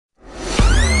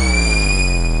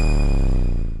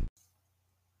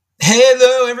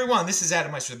Hello, everyone. This is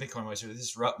Adam Meister, the Bitcoin Meister. This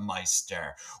is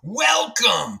Rupmeister.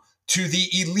 Welcome to the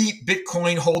Elite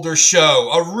Bitcoin Holder Show.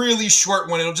 A really short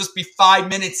one. It'll just be 5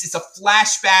 minutes. It's a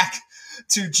flashback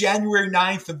to January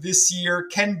 9th of this year.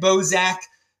 Kenn Bosak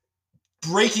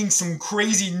breaking some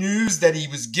crazy news that he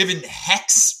was given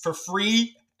HEX for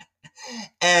free.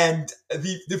 And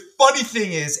the funny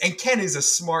thing is, and Kenn is a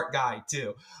smart guy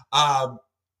too,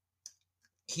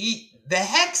 the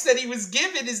HEX that he was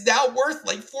given is now worth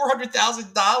like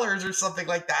 $400,000 or something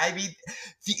like that. I mean,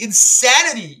 the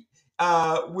insanity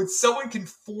when someone can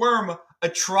form a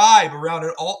tribe around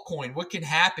an altcoin, what can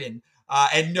happen?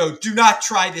 And no, do not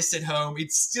try this at home.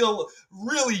 It's still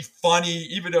really funny,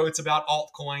 even though it's about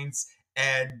altcoins.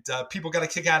 And people got a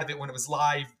kick out of it when it was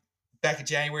live back in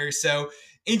January. So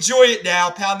enjoy it now.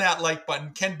 Pound that like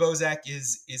button. Kenn Bosak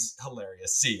is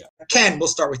hilarious. See ya. Kenn, we'll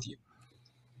start with you.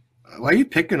 Why are you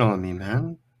picking on me,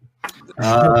 man?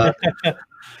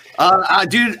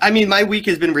 Dude, I mean, my week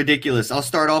has been ridiculous. I'll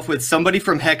start off with somebody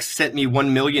from HEX sent me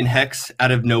 1 million HEX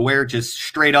out of nowhere, just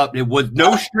straight up. It was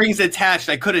no strings attached.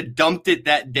 I could have dumped it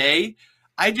that day.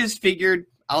 I just figured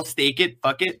I'll stake it.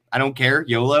 Fuck it. I don't care.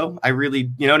 YOLO. I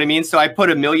really, you know what I mean? So I put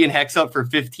 1 million HEX up for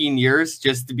 15 years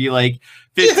just to be like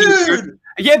 15 years.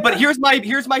 Yeah, but here's my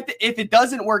if it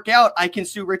doesn't work out, I can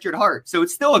sue Richard Hart. So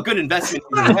it's still a good investment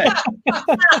either way.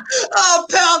 Oh,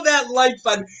 pound that like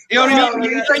button. You know what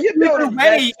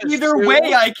I mean? Either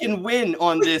way, I can win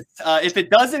on this. If it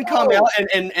doesn't come out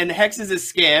and HEX is a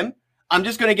scam, I'm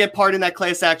just going to get part in that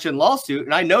class action lawsuit,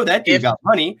 and I know that dude got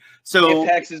money. So if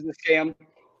HEX is the scam.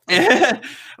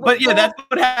 But yeah, that's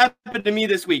what happened to me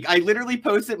this week. I literally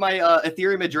posted my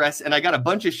Ethereum address, and I got a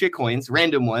bunch of shitcoins,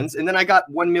 random ones, and then I got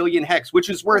 1 million HEX, which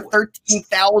is worth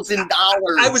 $13,000.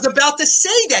 I was about to say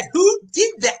that. Who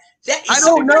did that? I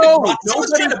don't know.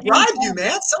 Someone's trying to bribe you,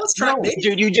 man. Someone's trying to.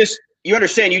 Dude, you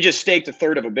understand? You just staked a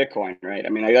third of a Bitcoin, right? I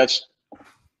mean, that's.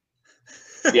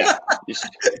 Yeah,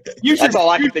 that's all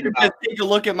I can think about. Just take a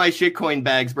look at my shitcoin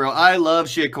bags, bro. I love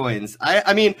shitcoins.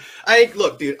 I mean,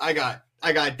 look, dude.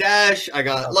 I got Dash. I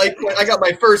got Litecoin. I got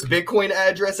my first Bitcoin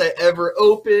address I ever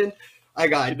opened. I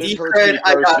got Decred.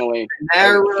 I got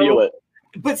Narrow. I feel it.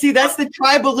 But see, that's the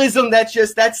tribalism.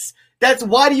 That's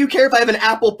why do you care if I have an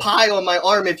apple pie on my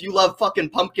arm if you love fucking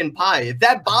pumpkin pie? If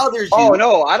that bothers you. Oh,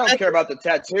 no, I don't care about the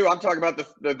tattoo. I'm talking about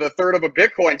the third of a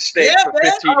Bitcoin stake for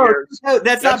 15 years. No,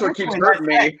 that's what keeps hurting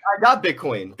me. I got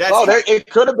Bitcoin. It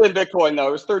could have been Bitcoin, though.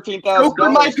 It was $13,000. So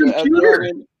could my computer.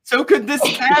 So could this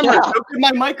camera. Yeah. So could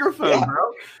my microphone,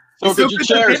 bro. So could your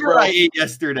chairs, bro. I ate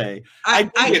yesterday.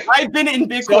 I've been in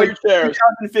Bitcoin since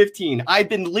 2015. I've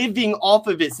been living off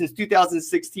of it since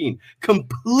 2016.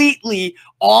 Completely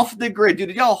off the grid. Dude,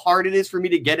 you know how hard it is for me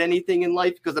to get anything in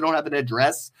life because I don't have an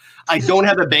address? I don't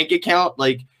have a bank account.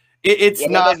 Like, it's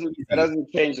not. That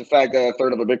doesn't change the fact that a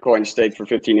third of a Bitcoin stake for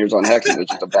 15 years on HEX is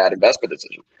just a bad investment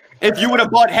decision. If you would have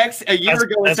bought HEX a year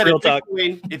ago instead of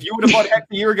Bitcoin,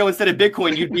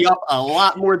 you'd be up a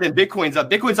lot more than Bitcoin's up.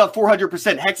 Bitcoin's up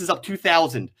 400%. HEX is up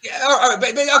 2,000. Yeah, all right,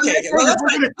 but okay. Well,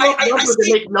 I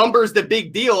make numbers the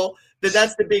big deal.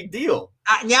 That's the big deal.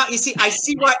 Now you see, I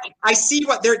see what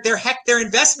their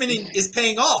investment is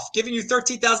paying off, giving you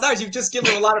 $13,000. You've just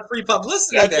given a lot of free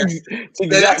publicity there.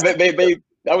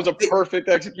 That was a perfect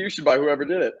execution by whoever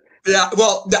did it. Yeah,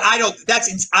 well,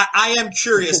 I am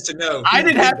curious to know. I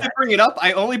didn't have to bring it up.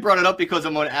 I only brought it up because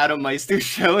I'm on Adam Meister's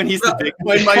show, and he's the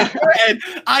Bitcoin Meister, and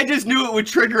I just knew it would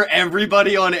trigger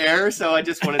everybody on air, so I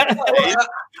just wanted to say it.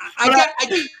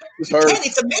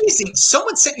 It's amazing.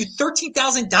 Someone sent you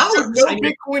 $13,000. No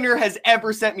Bitcoiner has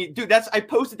ever sent me, dude. I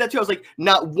posted that too. I was like,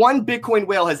 not one Bitcoin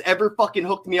whale has ever fucking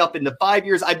hooked me up in the 5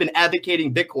 years I've been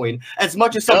advocating Bitcoin as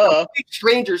much as some complete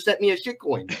stranger sent me a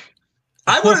shitcoin.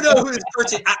 I want to know who this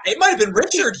person. It might have been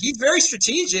Richard. He's very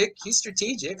strategic. He's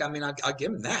strategic. I mean, I'll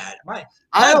give him that.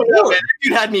 I don't know, man. That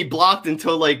dude had me blocked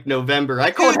until like November.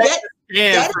 I called that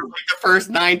for like the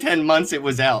first 9-10 months it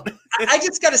was out. I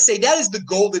just got to say, that is the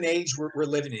golden age we're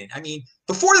living in. I mean,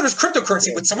 before there was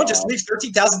cryptocurrency, would someone just leave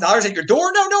 $13,000 at your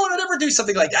door? No one would ever do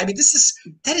something like that. I mean,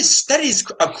 that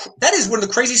is one of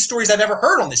the craziest stories I've ever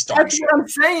heard on this darn show. That's what I'm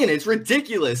saying. It's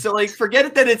ridiculous. So like, forget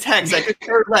it that it's HEX. I could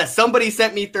care less. Somebody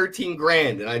sent me 13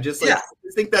 grand, and I just like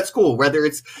think that's cool. Whether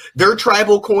it's their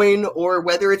tribal coin or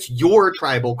whether it's your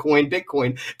tribal coin,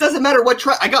 Bitcoin, doesn't matter what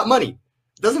I got money.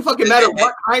 Doesn't fucking matter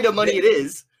what kind of money it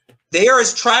is. They are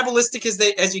as tribalistic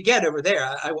as you get over there.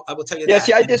 I will tell you that. Yeah,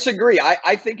 see, I disagree.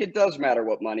 I think it does matter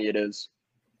what money it is.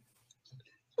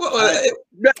 Well,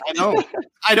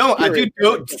 I don't.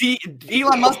 Dude, see,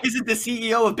 Elon Musk isn't the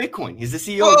CEO of Bitcoin. He's the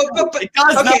CEO. It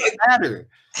does not matter.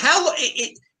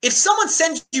 If someone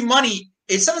sends you money,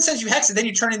 if someone sends you HEX and then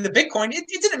you turn it into Bitcoin, it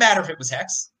didn't matter if it was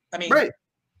HEX. I mean, right.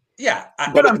 Yeah,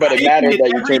 but it mattered that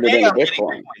you turned it into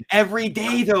Bitcoin. Every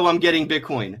day, though, I'm getting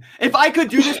Bitcoin. If I could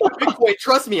do this with Bitcoin,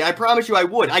 trust me, I promise you I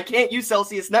would. I can't use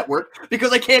Celsius Network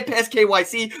because I can't pass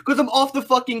KYC because I'm off the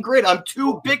fucking grid. I'm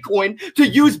too Bitcoin to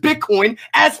use Bitcoin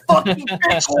as fucking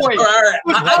Bitcoin. All right.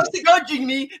 I'm judging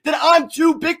me that I'm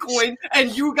too Bitcoin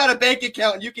and you got a bank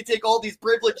account and you can take all these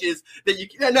privileges that you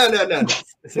can. No.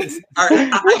 All right,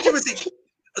 I do think.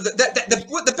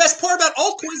 The best part about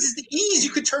altcoins is the ease. You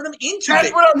could turn them into. That's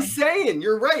Bitcoin. what I'm saying.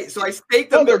 You're right. So I stake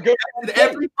them. They're good.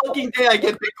 Every fucking day I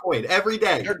get Bitcoin. Every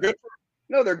day.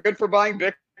 They're good for buying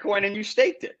Bitcoin, and you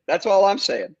staked it. That's all I'm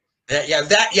saying. Yeah,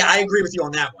 I agree with you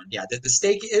on that one. Yeah, the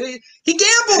stake. He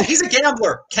gambled. He's a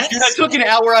gambler. Dude, I took an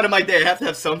hour out of my day. I have to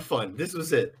have some fun. This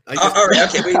was it. All right.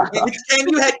 Okay. Ken,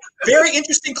 you had very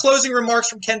interesting closing remarks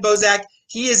from Kenn Bosak.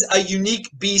 He is a unique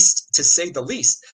beast, to say the least.